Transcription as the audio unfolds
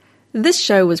This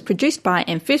show was produced by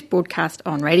and first broadcast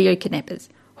on Radio Kidnappers,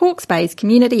 Hawke's Bay's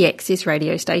community access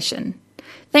radio station.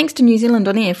 Thanks to New Zealand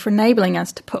On Air for enabling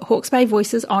us to put Hawke's Bay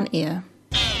voices on air.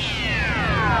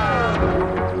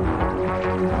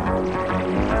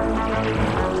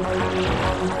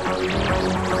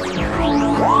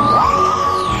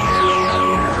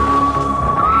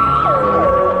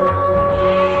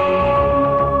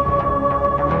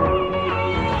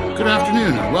 Good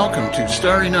afternoon and welcome to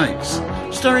Starry Nights.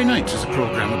 Starry Nights is a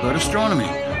program about astronomy,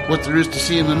 what there is to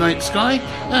see in the night sky,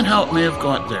 and how it may have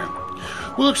got there.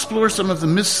 We'll explore some of the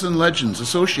myths and legends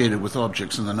associated with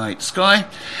objects in the night sky,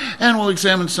 and we'll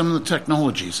examine some of the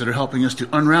technologies that are helping us to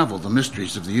unravel the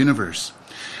mysteries of the universe.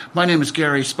 My name is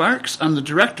Gary Sparks. I'm the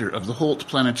director of the Holt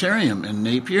Planetarium in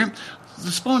Napier,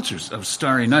 the sponsors of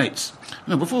Starry Nights.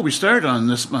 Now, before we start on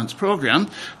this month's program,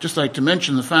 just like to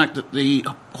mention the fact that the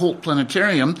Holt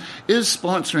Planetarium is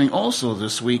sponsoring also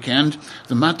this weekend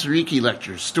the Matariki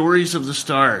Lectures, Stories of the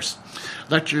Stars.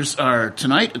 Lectures are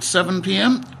tonight at 7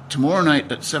 p.m., tomorrow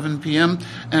night at 7 p.m.,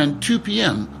 and 2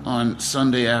 p.m. on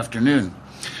Sunday afternoon.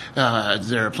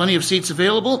 There are plenty of seats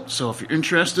available, so if you're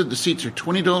interested, the seats are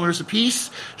 $20 a piece.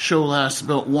 Show lasts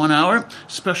about 1 hour.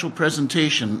 Special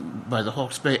presentation by the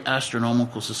Hawke's Bay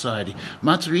Astronomical Society.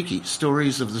 Matariki,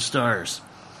 Stories of the Stars.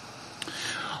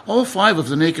 All 5 of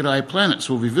the naked eye planets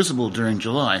will be visible during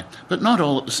July, but not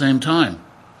all at the same time.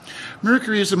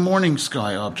 Mercury is a morning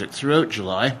sky object throughout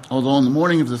July, although on the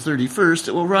morning of the 31st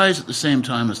it will rise at the same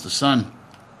time as the Sun.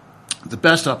 The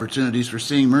best opportunities for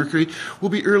seeing Mercury will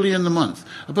be early in the month,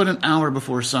 about an hour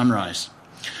before sunrise.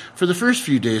 For the first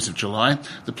few days of July,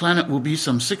 the planet will be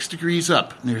some 6 degrees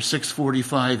up near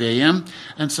 6:45 a.m.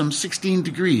 and some 16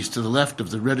 degrees to the left of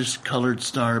the reddish-colored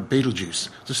star Betelgeuse,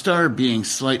 the star being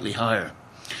slightly higher.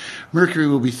 Mercury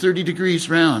will be 30 degrees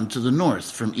round to the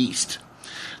north from east.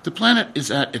 The planet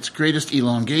is at its greatest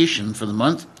elongation for the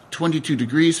month, 22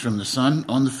 degrees from the Sun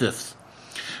on the 5th.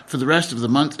 For the rest of the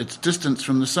month, its distance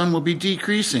from the Sun will be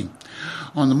decreasing.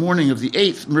 On the morning of the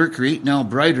 8th, Mercury, now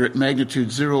brighter at magnitude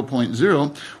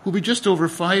 0.0, will be just over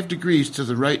 5 degrees to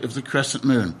the right of the crescent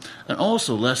moon, and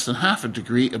also less than half a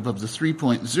degree above the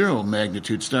 3.0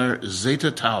 magnitude star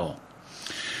Zeta Tau.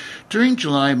 During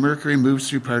July, Mercury moves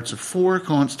through parts of 4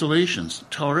 constellations: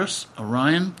 Taurus,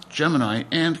 Orion, Gemini,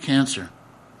 and Cancer.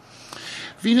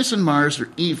 Venus and Mars are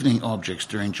evening objects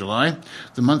during July.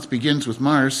 The month begins with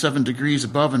Mars 7 degrees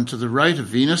above and to the right of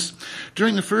Venus.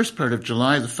 During the first part of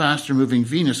July, the faster-moving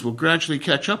Venus will gradually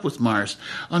catch up with Mars,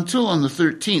 until on the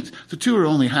 13th, the two are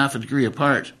only half a degree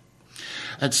apart.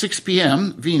 At 6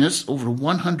 p.m., Venus, over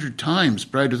 100 times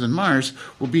brighter than Mars,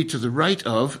 will be to the right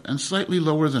of and slightly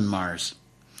lower than Mars.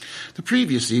 The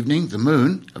previous evening, the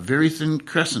Moon, a very thin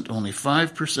crescent only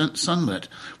 5% sunlit,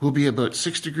 will be about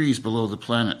 6 degrees below the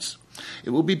planets.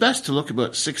 It will be best to look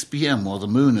about 6 p.m. while the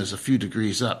Moon is a few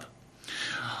degrees up.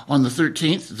 On the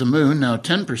 13th, the Moon, now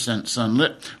 10%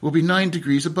 sunlit, will be 9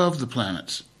 degrees above the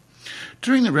planets.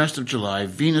 During the rest of July,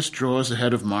 Venus draws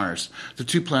ahead of Mars. The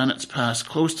two planets pass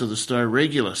close to the star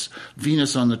Regulus,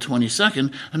 Venus on the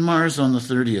 22nd and Mars on the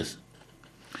 30th.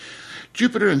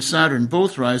 Jupiter and Saturn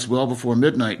both rise well before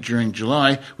midnight during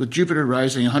July, with Jupiter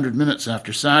rising 100 minutes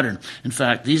after Saturn. In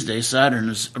fact, these days Saturn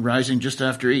is rising just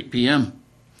after 8 p.m.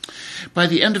 By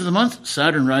the end of the month,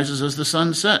 Saturn rises as the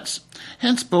sun sets.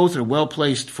 Hence, both are well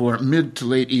placed for mid to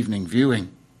late evening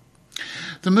viewing.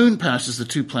 The Moon passes the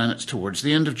two planets towards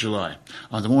the end of July.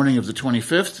 On the morning of the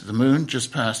 25th, the Moon,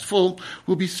 just past full,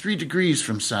 will be 3 degrees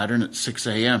from Saturn at 6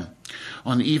 a.m.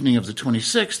 On the evening of the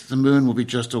 26th, the Moon will be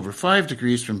just over 5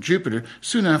 degrees from Jupiter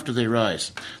soon after they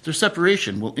rise. Their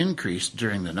separation will increase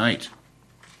during the night.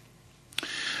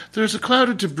 There is a cloud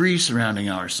of debris surrounding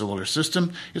our solar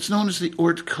system. It's known as the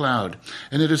Oort cloud,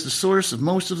 and it is the source of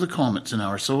most of the comets in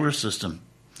our solar system.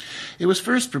 It was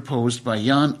first proposed by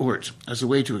Jan Oort as a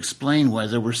way to explain why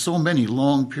there were so many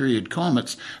long-period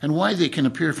comets and why they can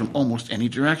appear from almost any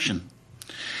direction.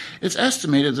 It's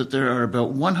estimated that there are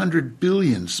about 100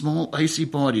 billion small icy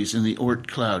bodies in the Oort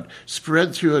cloud,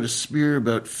 spread throughout a sphere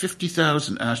about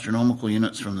 50,000 astronomical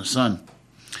units from the Sun.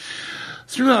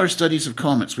 Through our studies of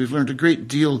comets, we've learned a great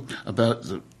deal about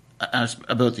the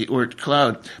Oort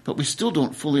cloud, but we still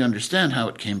don't fully understand how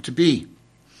it came to be.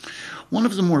 One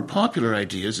of the more popular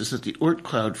ideas is that the Oort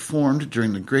cloud formed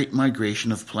during the Great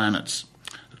Migration of Planets.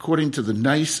 According to the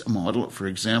NICE model, for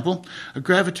example, a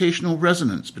gravitational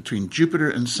resonance between Jupiter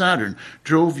and Saturn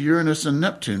drove Uranus and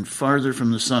Neptune farther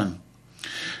from the Sun.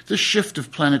 This shift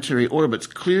of planetary orbits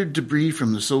cleared debris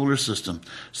from the solar system.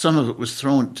 Some of it was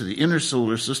thrown to the inner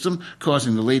solar system,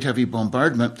 causing the late heavy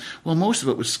bombardment, while most of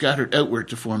it was scattered outward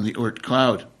to form the Oort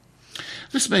cloud.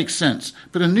 This makes sense,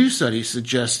 but a new study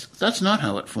suggests that's not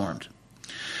how it formed.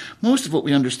 Most of what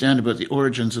we understand about the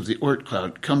origins of the Oort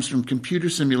cloud comes from computer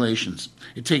simulations.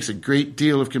 It takes a great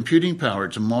deal of computing power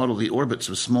to model the orbits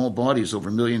of small bodies over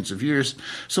millions of years,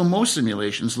 so most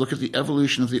simulations look at the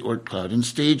evolution of the Oort cloud in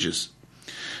stages.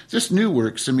 This new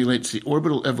work simulates the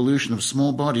orbital evolution of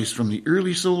small bodies from the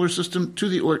early solar system to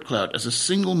the Oort cloud as a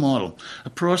single model, a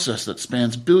process that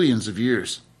spans billions of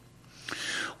years.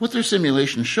 What their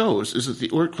simulation shows is that the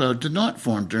Oort cloud did not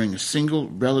form during a single,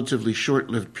 relatively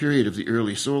short-lived period of the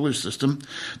early solar system.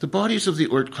 The bodies of the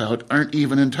Oort cloud aren't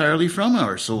even entirely from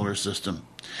our solar system.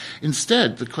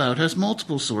 Instead, the cloud has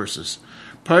multiple sources.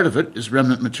 Part of it is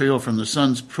remnant material from the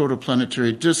Sun's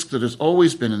protoplanetary disk that has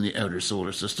always been in the outer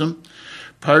solar system.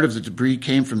 Part of the debris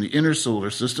came from the inner solar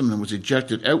system and was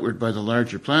ejected outward by the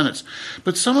larger planets,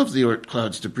 but some of the Oort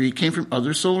cloud's debris came from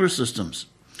other solar systems.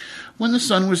 When the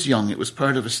Sun was young, it was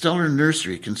part of a stellar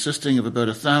nursery consisting of about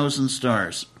 1,000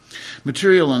 stars.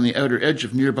 Material on the outer edge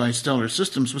of nearby stellar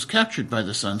systems was captured by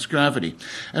the Sun's gravity,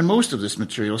 and most of this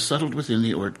material settled within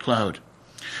the Oort cloud.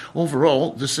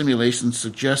 Overall, the simulation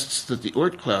suggests that the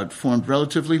Oort cloud formed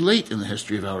relatively late in the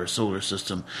history of our solar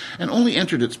system, and only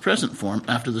entered its present form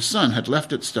after the Sun had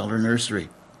left its stellar nursery.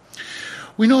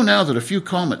 We know now that a few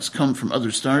comets come from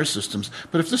other star systems,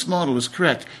 but if this model is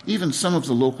correct, even some of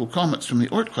the local comets from the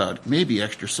Oort cloud may be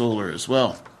extrasolar as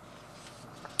well.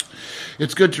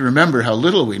 It's good to remember how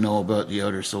little we know about the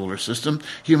outer solar system.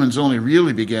 Humans only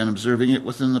really began observing it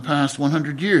within the past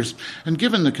 100 years, and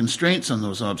given the constraints on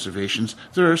those observations,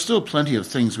 there are still plenty of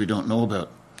things we don't know about.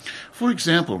 For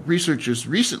example, researchers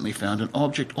recently found an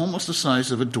object almost the size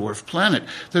of a dwarf planet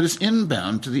that is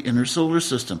inbound to the inner solar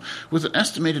system, with an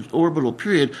estimated orbital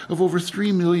period of over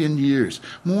 3 million years,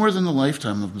 more than the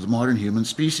lifetime of the modern human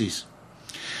species.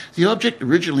 The object,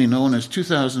 originally known as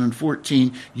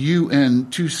 2014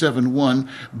 UN-271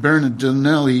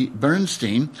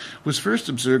 Bernardinelli-Bernstein, was first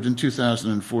observed in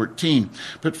 2014,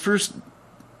 but first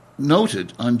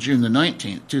noted on June the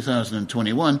 19th,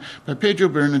 2021, by Pedro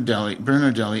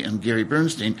Bernardelli and Gary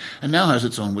Bernstein, and now has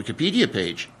its own Wikipedia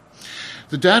page.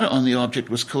 The data on the object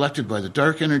was collected by the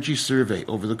Dark Energy Survey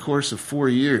over the course of 4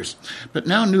 years, but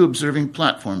now new observing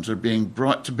platforms are being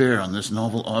brought to bear on this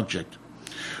novel object.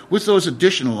 With those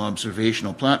additional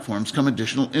observational platforms come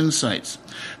additional insights.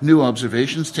 New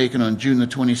observations taken on June the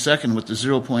 22nd with the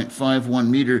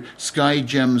 0.51-meter Sky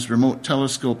Gems remote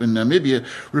telescope in Namibia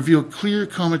reveal clear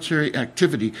cometary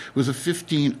activity with a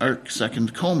 15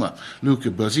 arc-second coma, Luca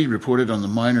Buzzi reported on the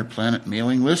Minor Planet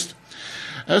mailing list.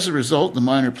 As a result, the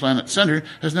Minor Planet Center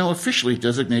has now officially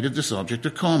designated this object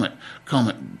a comet.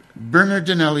 Comet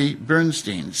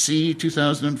Bernardinelli-Bernstein, C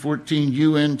 2014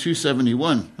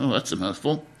 UN-271. Oh, that's a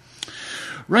mouthful.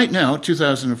 Right now,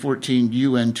 2014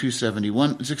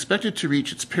 UN-271 is expected to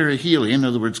reach its perihelion, in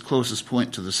other words, closest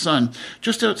point to the Sun,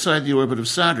 just outside the orbit of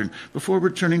Saturn, before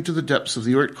returning to the depths of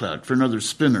the Oort cloud for another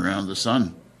spin around the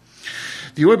Sun.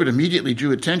 The orbit immediately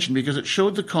drew attention because it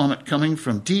showed the comet coming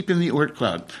from deep in the Oort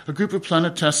cloud, a group of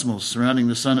planetesimals surrounding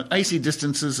the Sun at icy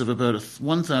distances of about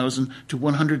 1,000 to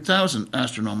 100,000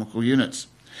 astronomical units.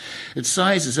 Its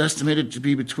size is estimated to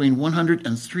be between 100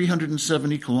 and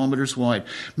 370 kilometers wide,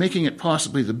 making it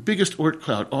possibly the biggest Oort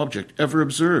cloud object ever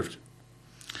observed.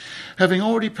 Having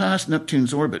already passed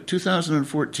Neptune's orbit,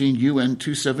 2014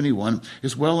 UN-271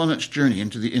 is well on its journey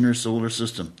into the inner solar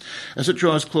system. As it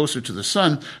draws closer to the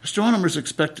Sun, astronomers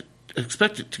expect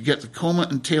it to get the coma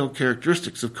and tail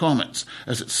characteristics of comets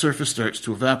as its surface starts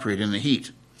to evaporate in the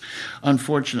heat.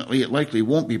 Unfortunately, it likely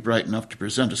won't be bright enough to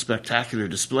present a spectacular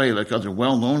display like other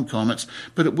well-known comets,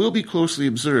 but it will be closely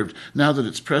observed now that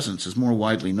its presence is more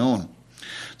widely known.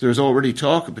 There is already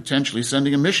talk of potentially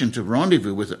sending a mission to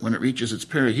rendezvous with it when it reaches its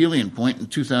perihelion point in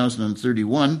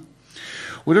 2031.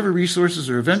 Whatever resources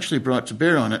are eventually brought to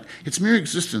bear on it, its mere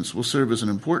existence will serve as an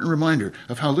important reminder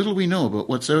of how little we know about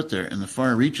what's out there in the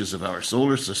far reaches of our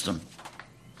solar system.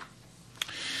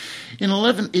 In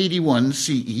 1181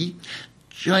 CE,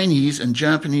 Chinese and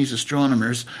Japanese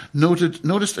astronomers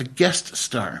noticed a guest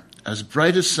star, as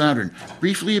bright as Saturn,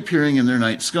 briefly appearing in their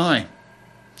night sky.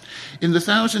 In the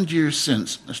 1,000 years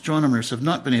since, astronomers have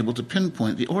not been able to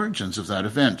pinpoint the origins of that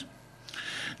event.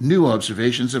 New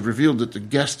observations have revealed that the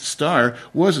guest star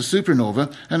was a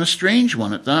supernova, and a strange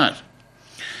one at that.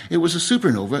 It was a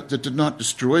supernova that did not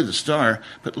destroy the star,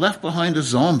 but left behind a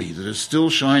zombie that is still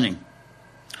shining.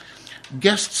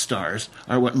 Guest stars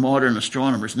are what modern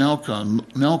astronomers now call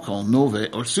novae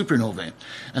or supernovae,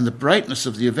 and the brightness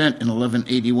of the event in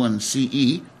 1181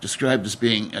 CE, described as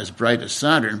being as bright as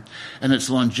Saturn, and its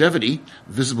longevity,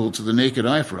 visible to the naked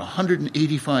eye for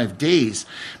 185 days,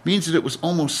 means that it was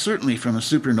almost certainly from a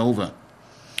supernova.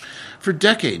 For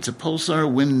decades, a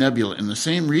pulsar wind nebula in the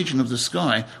same region of the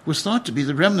sky was thought to be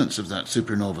the remnants of that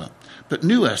supernova, but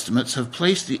new estimates have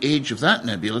placed the age of that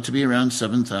nebula to be around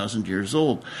 7,000 years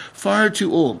old, far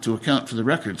too old to account for the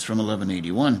records from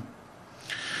 1181.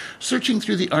 Searching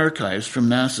through the archives from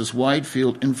NASA's Wide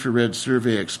Field Infrared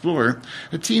Survey Explorer,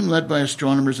 a team led by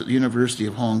astronomers at the University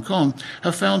of Hong Kong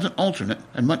have found an alternate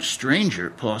and much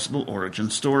stranger possible origin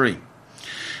story.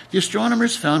 The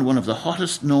astronomers found one of the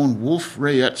hottest known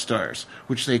Wolf-Rayet stars,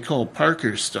 which they call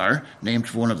Parker's star, named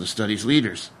for one of the study's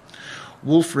leaders.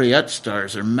 Wolf-Rayet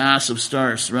stars are massive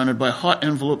stars surrounded by hot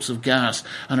envelopes of gas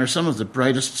and are some of the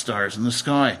brightest stars in the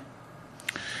sky.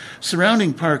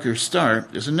 Surrounding Parker's star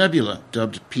is a nebula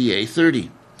dubbed PA30.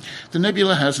 The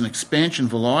nebula has an expansion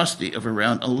velocity of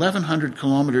around 1,100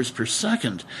 kilometers per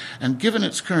second, and given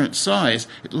its current size,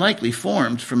 it likely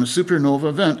formed from a supernova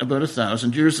event about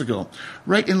 1,000 years ago,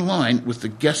 right in line with the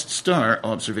guest star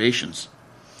observations.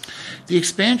 The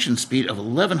expansion speed of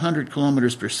 1,100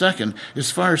 kilometers per second is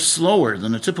far slower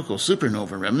than a typical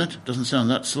supernova remnant. Doesn't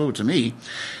sound that slow to me,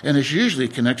 and is usually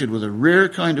connected with a rare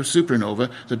kind of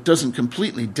supernova that doesn't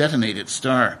completely detonate its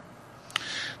star.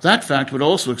 That fact would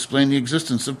also explain the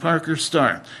existence of Parker's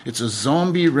star. It's a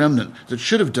zombie remnant that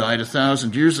should have died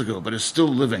 1,000 years ago, but is still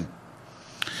living.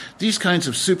 These kinds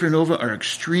of supernova are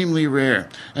extremely rare,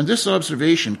 and this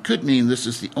observation could mean this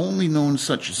is the only known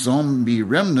such zombie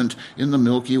remnant in the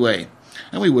Milky Way.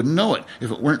 And we wouldn't know it if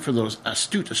it weren't for those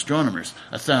astute astronomers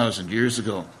 1,000 years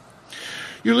ago.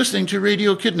 You're listening to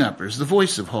Radio Kidnappers, the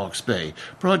voice of Hawke's Bay,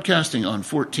 broadcasting on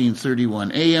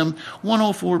 1431 AM,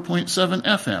 104.7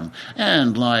 FM,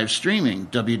 and live streaming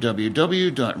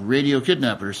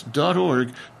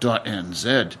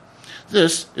www.radiokidnappers.org.nz.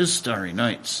 This is Starry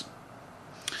Nights.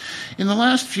 In the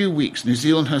last few weeks, New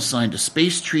Zealand has signed a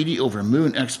space treaty over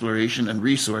moon exploration and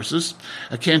resources.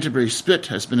 A Canterbury Spit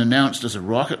has been announced as a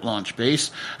rocket launch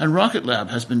base, and Rocket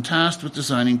Lab has been tasked with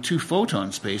designing 2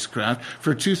 Photon spacecraft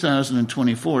for a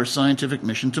 2024 scientific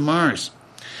mission to Mars.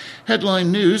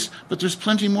 Headline news, but there's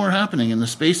plenty more happening in the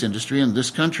space industry in this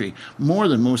country, more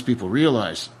than most people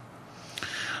realize.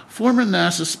 Former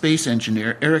NASA space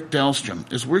engineer Eric Dahlstrom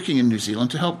is working in New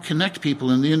Zealand to help connect people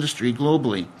in the industry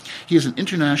globally. He is an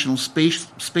international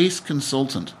space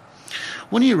consultant.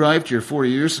 When he arrived here 4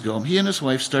 years ago, he and his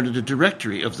wife started a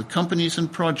directory of the companies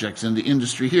and projects in the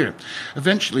industry here.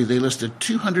 Eventually, they listed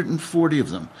 240 of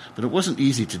them, but it wasn't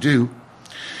easy to do.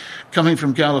 Coming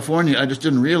from California, I just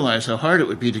didn't realize how hard it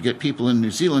would be to get people in New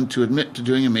Zealand to admit to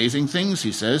doing amazing things,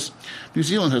 he says. New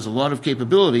Zealand has a lot of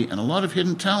capability and a lot of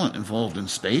hidden talent involved in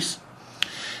space.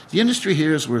 The industry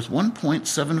here is worth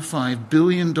 $1.75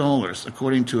 billion,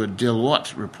 according to a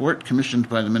Deloitte report commissioned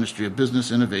by the Ministry of Business,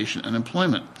 Innovation and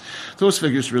Employment. Those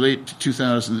figures relate to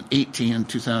 2018 and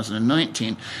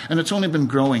 2019, and it's only been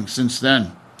growing since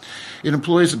then. It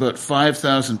employs about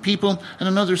 5,000 people and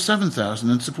another 7,000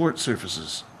 in support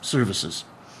services.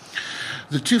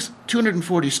 The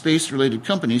 240 space-related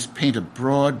companies paint a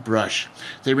broad brush.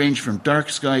 They range from dark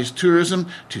skies tourism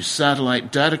to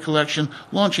satellite data collection,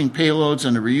 launching payloads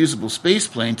and a reusable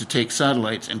spaceplane to take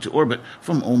satellites into orbit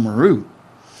from Oamaru.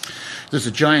 There's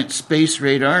a giant space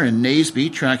radar in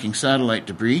Naseby tracking satellite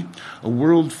debris, a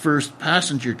world-first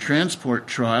passenger transport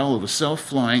trial of a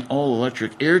self-flying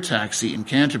all-electric air taxi in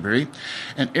Canterbury,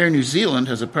 and Air New Zealand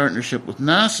has a partnership with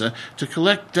NASA to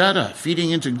collect data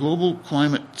feeding into global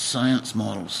climate science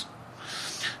models.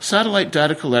 Satellite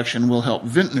data collection will help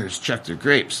vintners check their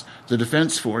grapes, the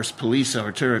Defence Force police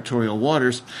our territorial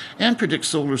waters, and predict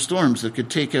solar storms that could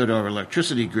take out our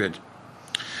electricity grid.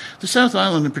 The South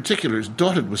Island in particular is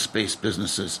dotted with space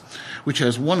businesses, which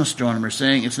has one astronomer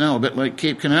saying it's now a bit like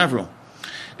Cape Canaveral.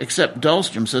 Except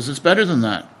Dahlstrom says it's better than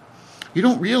that. You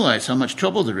don't realize how much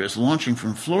trouble there is launching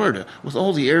from Florida. With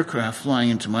all the aircraft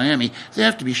flying into Miami, they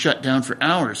have to be shut down for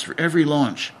hours for every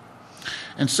launch.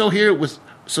 And so here,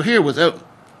 without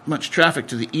much traffic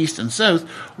to the east and south,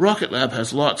 Rocket Lab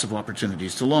has lots of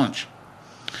opportunities to launch.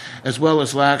 As well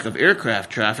as lack of aircraft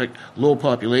traffic, low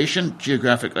population,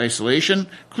 geographic isolation,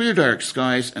 clear dark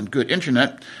skies, and good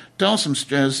internet, Dahlstrom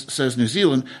says New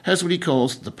Zealand has what he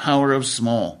calls the power of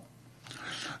small.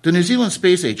 The New Zealand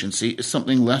Space Agency is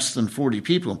something less than 40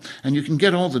 people, and you can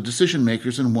get all the decision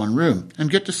makers in one room and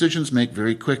get decisions made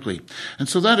very quickly. And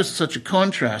so that is such a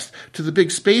contrast to the big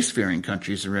spacefaring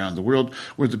countries around the world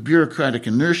where the bureaucratic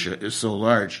inertia is so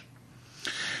large.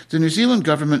 The New Zealand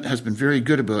government has been very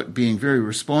good about being very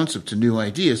responsive to new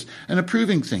ideas and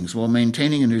approving things while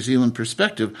maintaining a New Zealand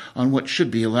perspective on what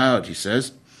should be allowed, he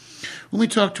says. When we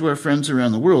talk to our friends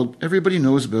around the world, everybody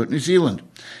knows about New Zealand.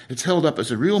 It's held up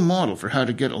as a real model for how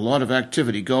to get a lot of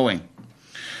activity going.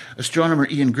 Astronomer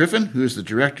Ian Griffin, who is the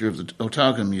director of the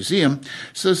Otago Museum,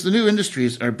 says the new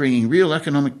industries are bringing real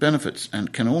economic benefits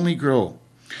and can only grow.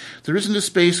 There isn't a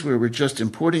space where we're just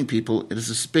importing people. It is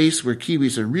a space where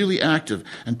Kiwis are really active,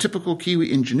 and typical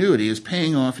Kiwi ingenuity is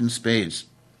paying off in spades.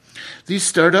 These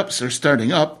startups are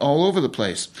starting up all over the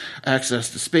place.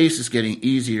 Access to space is getting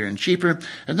easier and cheaper,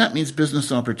 and that means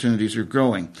business opportunities are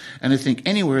growing. And I think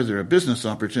anywhere there are business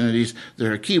opportunities,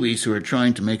 there are Kiwis who are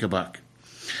trying to make a buck.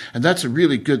 And that's a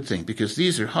really good thing, because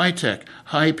these are high-tech,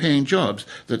 high-paying jobs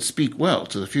that speak well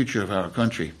to the future of our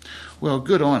country. Well,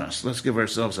 good on us. Let's give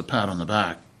ourselves a pat on the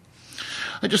back.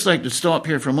 I'd just like to stop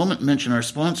here for a moment and mention our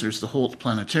sponsors, the Holt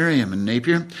Planetarium in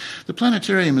Napier. The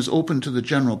planetarium is open to the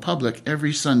general public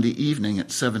every Sunday evening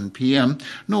at 7 p.m.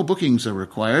 No bookings are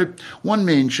required. One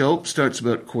main show starts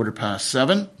about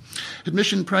 7:15.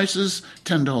 Admission prices,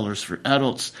 $10 for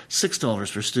adults, $6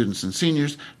 for students and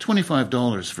seniors,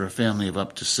 $25 for a family of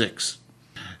up to 6.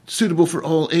 Suitable for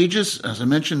all ages. As I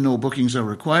mentioned, no bookings are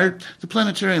required. The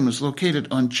planetarium is located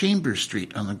on Chambers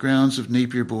Street on the grounds of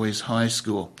Napier Boys High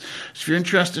School. If you're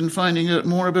interested in finding out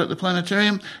more about the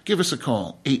planetarium, give us a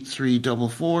call,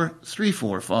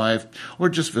 8344-345, or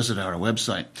just visit our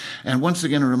website. And once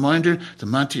again, a reminder, the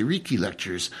Matiriki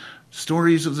lectures,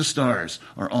 Stories of the Stars,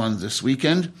 are on this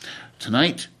weekend,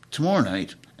 tonight, tomorrow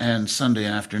night, and Sunday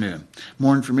afternoon.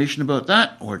 More information about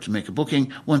that, or to make a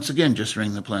booking, once again, just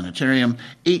ring the planetarium,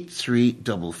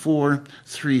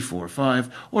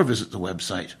 8344-345, or visit the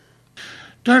website.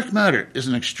 Dark matter is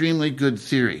an extremely good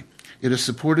theory. It is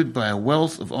supported by a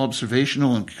wealth of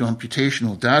observational and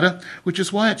computational data, which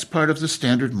is why it's part of the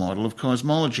standard model of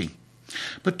cosmology.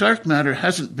 But dark matter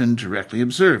hasn't been directly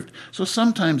observed, so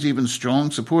sometimes even strong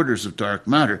supporters of dark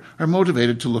matter are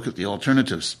motivated to look at the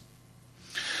alternatives.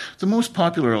 The most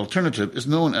popular alternative is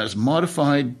known as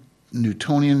modified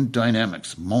Newtonian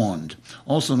dynamics, MOND,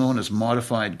 also known as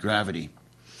modified gravity.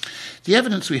 The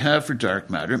evidence we have for dark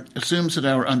matter assumes that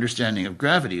our understanding of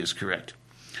gravity is correct.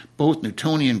 Both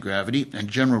Newtonian gravity and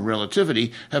general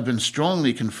relativity have been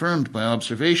strongly confirmed by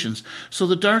observations, so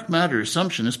the dark matter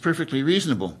assumption is perfectly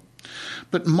reasonable.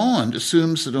 But MOND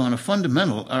assumes that on a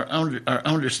fundamental, our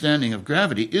understanding of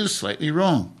gravity is slightly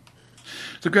wrong.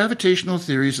 The gravitational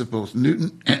theories of both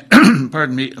Newton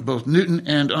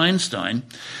and Einstein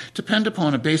depend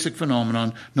upon a basic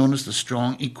phenomenon known as the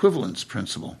strong equivalence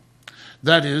principle.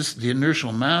 That is, the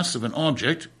inertial mass of an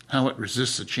object, how it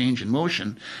resists a change in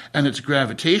motion, and its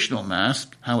gravitational mass,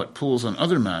 how it pulls on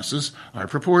other masses, are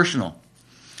proportional.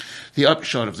 The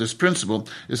upshot of this principle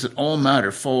is that all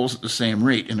matter falls at the same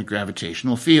rate in a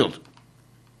gravitational field.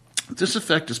 This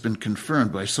effect has been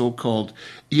confirmed by so-called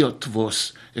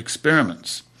Eötvös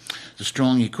experiments. The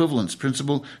strong equivalence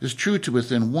principle is true to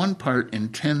within 1 part in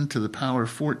 10 to the power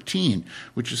 14,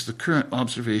 which is the current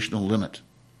observational limit.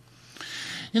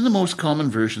 In the most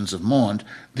common versions of MOND,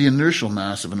 the inertial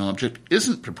mass of an object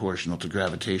isn't proportional to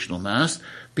gravitational mass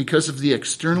because of the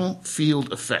external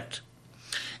field effect.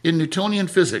 In Newtonian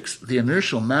physics, the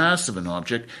inertial mass of an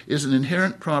object is an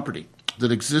inherent property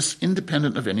that exists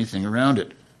independent of anything around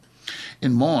it.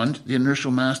 In MOND, the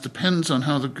inertial mass depends on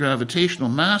the gravitational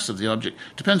mass of the object,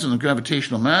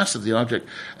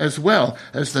 as well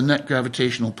as the net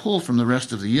gravitational pull from the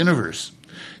rest of the universe.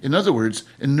 In other words,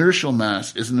 inertial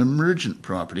mass is an emergent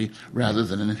property rather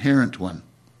than an inherent one.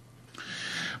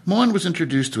 MOND was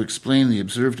introduced to explain the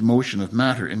observed motion of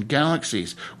matter in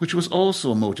galaxies, which was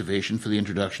also a motivation for the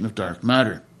introduction of dark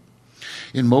matter.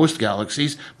 In most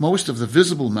galaxies, most of the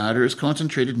visible matter is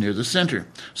concentrated near the center,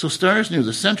 so stars near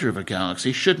the center of a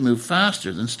galaxy should move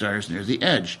faster than stars near the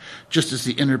edge, just as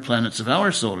the inner planets of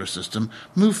our solar system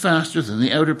move faster than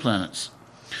the outer planets.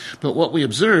 But what we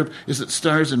observe is that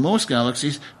stars in most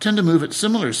galaxies tend to move at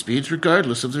similar speeds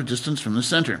regardless of their distance from the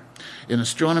center. In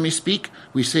astronomy speak,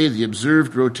 we say the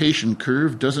observed rotation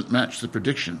curve doesn't match the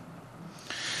prediction.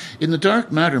 In the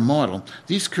dark matter model,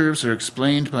 these curves are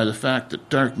explained by the fact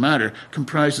that dark matter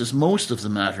comprises most of the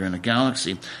matter in a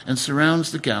galaxy and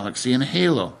surrounds the galaxy in a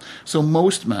halo, so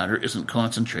most matter isn't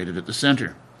concentrated at the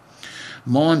center.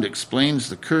 MOND explains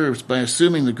the curves by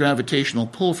assuming the gravitational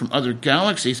pull from other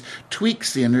galaxies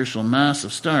tweaks the inertial mass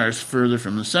of stars further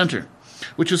from the center,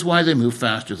 which is why they move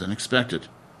faster than expected.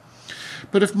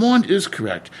 But if MOND is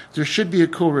correct, there should be a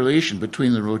correlation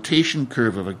between the rotation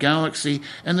curve of a galaxy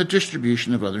and the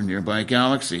distribution of other nearby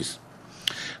galaxies.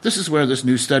 This is where this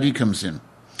new study comes in.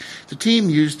 The team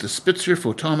used the Spitzer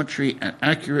Photometry and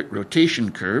Accurate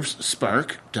Rotation Curves,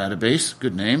 SPARC, database,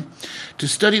 good name, to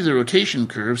study the rotation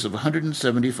curves of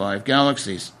 175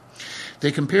 galaxies.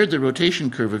 They compared the rotation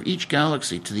curve of each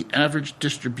galaxy to the average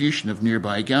distribution of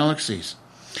nearby galaxies.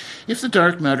 If the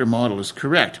dark matter model is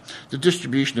correct, the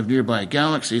distribution of nearby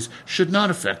galaxies should not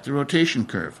affect the rotation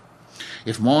curve.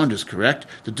 If MOND is correct,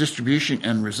 the distribution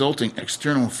and resulting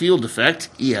external field effect,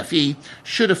 EFE,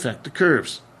 should affect the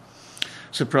curves.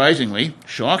 Surprisingly,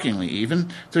 shockingly even,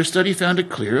 their study found a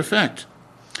clear effect.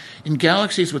 In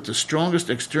galaxies with the strongest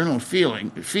external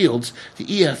fields, the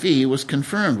EFE was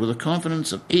confirmed with a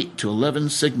confidence of 8 to 11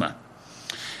 sigma.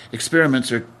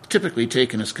 Experiments are typically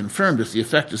taken as confirmed if the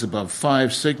effect is above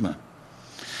 5 sigma.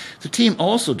 The team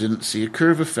also didn't see a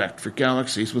curve effect for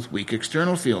galaxies with weak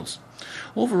external fields.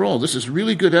 Overall, this is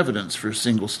really good evidence for a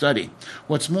single study.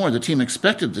 What's more, the team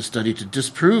expected the study to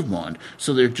disprove MOND,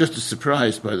 so they're just as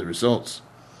surprised by the results.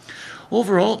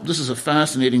 Overall, this is a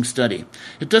fascinating study.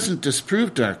 It doesn't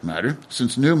disprove dark matter,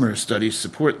 since numerous studies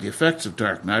support the effects of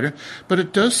dark matter, but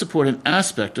it does support an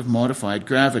aspect of modified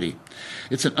gravity.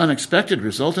 It's an unexpected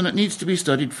result, and it needs to be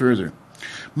studied further.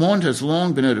 MOND has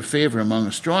long been out of favor among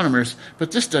astronomers,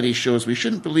 but this study shows we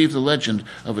shouldn't believe the legend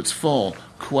of its fall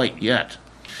quite yet.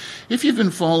 If you've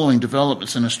been following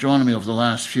developments in astronomy over the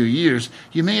last few years,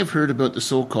 you may have heard about the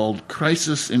so-called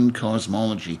crisis in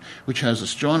cosmology, which has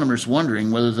astronomers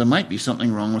wondering whether there might be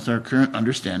something wrong with our current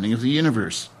understanding of the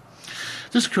universe.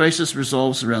 This crisis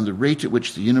revolves around the rate at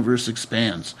which the universe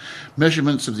expands.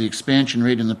 Measurements of the expansion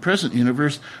rate in the present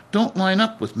universe don't line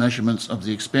up with measurements of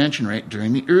the expansion rate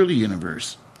during the early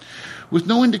universe. With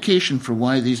no indication for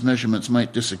why these measurements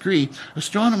might disagree,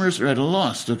 astronomers are at a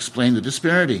loss to explain the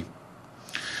disparity.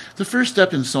 The first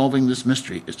step in solving this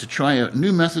mystery is to try out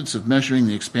new methods of measuring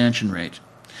the expansion rate.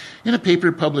 In a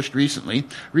paper published recently,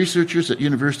 researchers at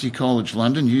University College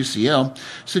London, UCL,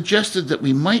 suggested that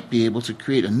we might be able to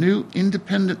create a new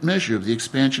independent measure of the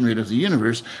expansion rate of the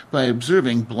universe by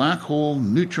observing black hole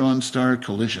neutron star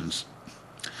collisions.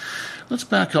 Let's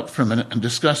back up for a minute and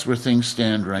discuss where things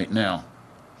stand right now.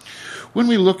 When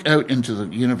we look out into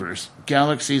the universe,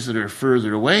 galaxies that are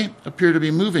further away appear to be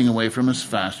moving away from us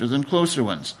faster than closer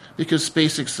ones, because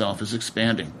space itself is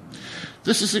expanding.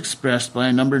 This is expressed by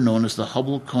a number known as the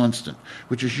Hubble constant,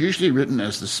 which is usually written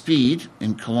as the speed,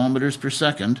 in kilometers per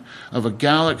second, of a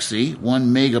galaxy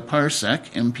 1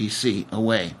 megaparsec, MPC,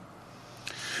 away.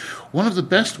 One of the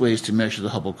best ways to measure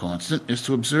the Hubble constant is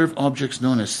to observe objects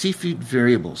known as Cepheid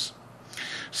variables.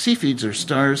 Cepheids are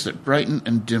stars that brighten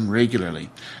and dim regularly,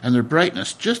 and their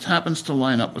brightness just happens to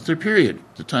line up with their period,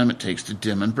 the time it takes to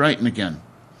dim and brighten again.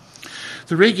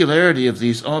 The regularity of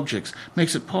these objects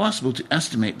makes it possible to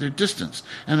estimate their distance,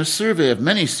 and a survey of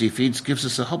many Cepheids gives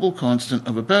us a Hubble constant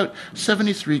of about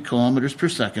 73 kilometers per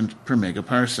second per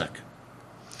megaparsec.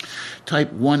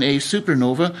 Type 1a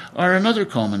supernova are another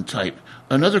common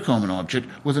object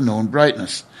with a known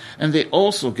brightness, and they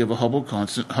also give a Hubble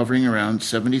constant hovering around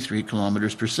 73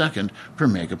 kilometers per second per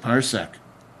megaparsec.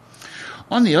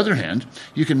 On the other hand,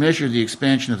 you can measure the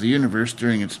expansion of the universe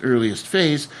during its earliest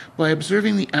phase by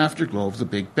observing the afterglow of the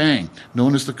Big Bang,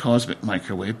 known as the cosmic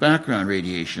microwave background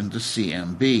radiation, the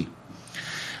CMB.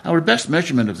 Our best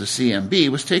measurement of the CMB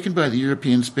was taken by the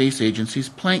European Space Agency's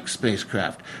Planck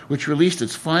spacecraft, which released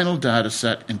its final data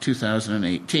set in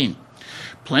 2018.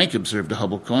 Planck observed a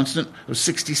Hubble constant of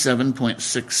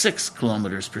 67.66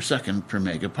 kilometers per second per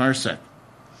megaparsec.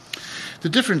 The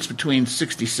difference between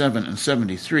 67 and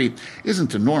 73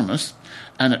 isn't enormous,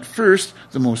 and at first,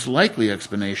 the most likely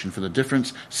explanation for the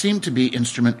difference seemed to be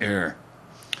instrument error.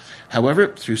 However,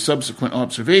 through subsequent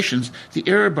observations, the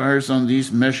error bars on these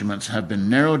measurements have been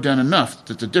narrowed down enough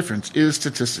that the difference is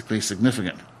statistically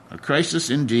significant. A crisis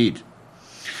indeed.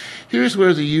 Here's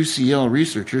where the UCL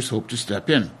researchers hope to step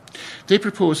in. They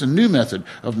propose a new method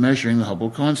of measuring the Hubble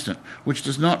constant, which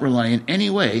does not rely in any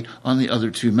way on the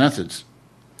other two methods.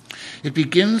 It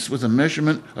begins with a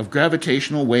measurement of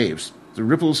gravitational waves, the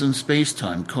ripples in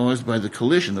space-time caused by the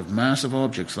collision of massive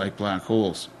objects like black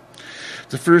holes.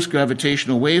 The first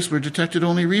gravitational waves were detected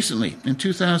only recently, in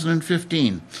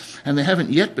 2015, and they haven't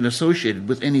yet been associated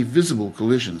with any visible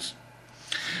collisions.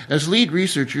 As lead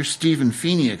researcher Stephen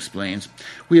Feeney explains,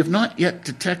 we have not yet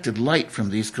detected light from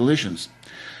these collisions,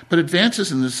 but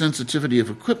advances in the sensitivity of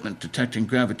equipment detecting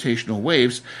gravitational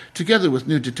waves, together with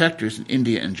new detectors in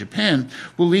India and Japan,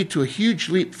 will lead to a huge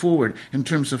leap forward in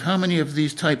terms of how many of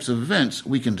these types of events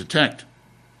we can detect.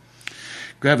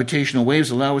 Gravitational waves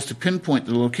allow us to pinpoint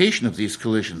the location of these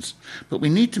collisions, but we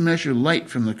need to measure light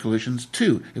from the collisions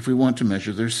too if we want to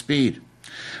measure their speed.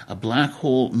 A black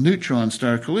hole neutron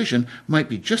star collision might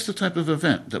be just the type of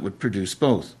event that would produce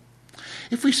both.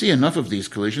 If we see enough of these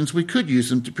collisions, we could use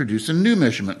them to produce a new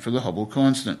measurement for the Hubble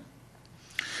constant.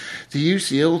 The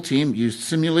UCL team used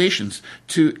simulations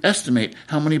to estimate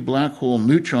how many black hole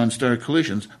neutron star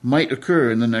collisions might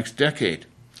occur in the next decade.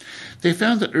 They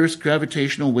found that Earth's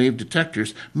gravitational wave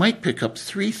detectors might pick up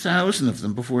 3,000 of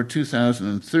them before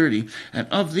 2030, and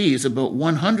of these, about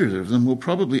 100 of them will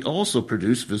probably also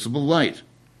produce visible light.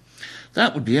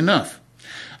 That would be enough.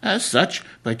 As such,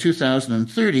 by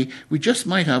 2030, we just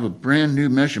might have a brand new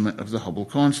measurement of the Hubble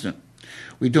constant.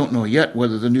 We don't know yet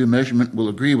whether the new measurement will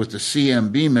agree with the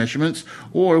CMB measurements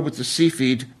or with the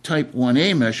CFEED Type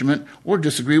 1a measurement, or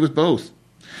disagree with both.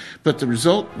 But the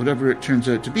result, whatever it turns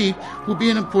out to be, will be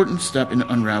an important step in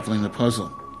unraveling the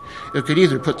puzzle. It could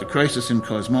either put the crisis in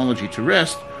cosmology to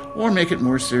rest, or make it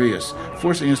more serious,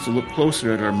 forcing us to look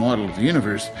closer at our model of the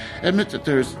universe, admit that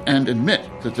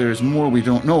there is more we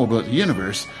don't know about the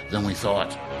universe than we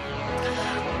thought.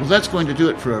 Well, that's going to do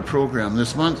it for our program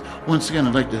this month. Once again,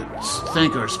 I'd like to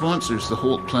thank our sponsors, the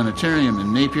Holt Planetarium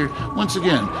in Napier. Once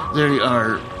again, they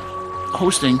are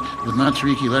hosting the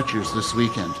Matariki Lectures this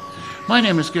weekend. My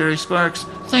name is Gary Sparks.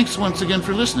 Thanks once again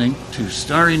for listening to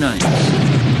Starry Nights.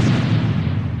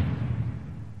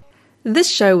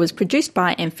 This show was produced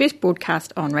by and first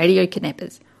broadcast on Radio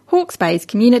Kidnappers, Hawke's Bay's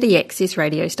community access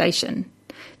radio station.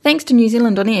 Thanks to New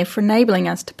Zealand On Air for enabling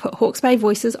us to put Hawke's Bay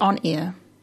voices on air.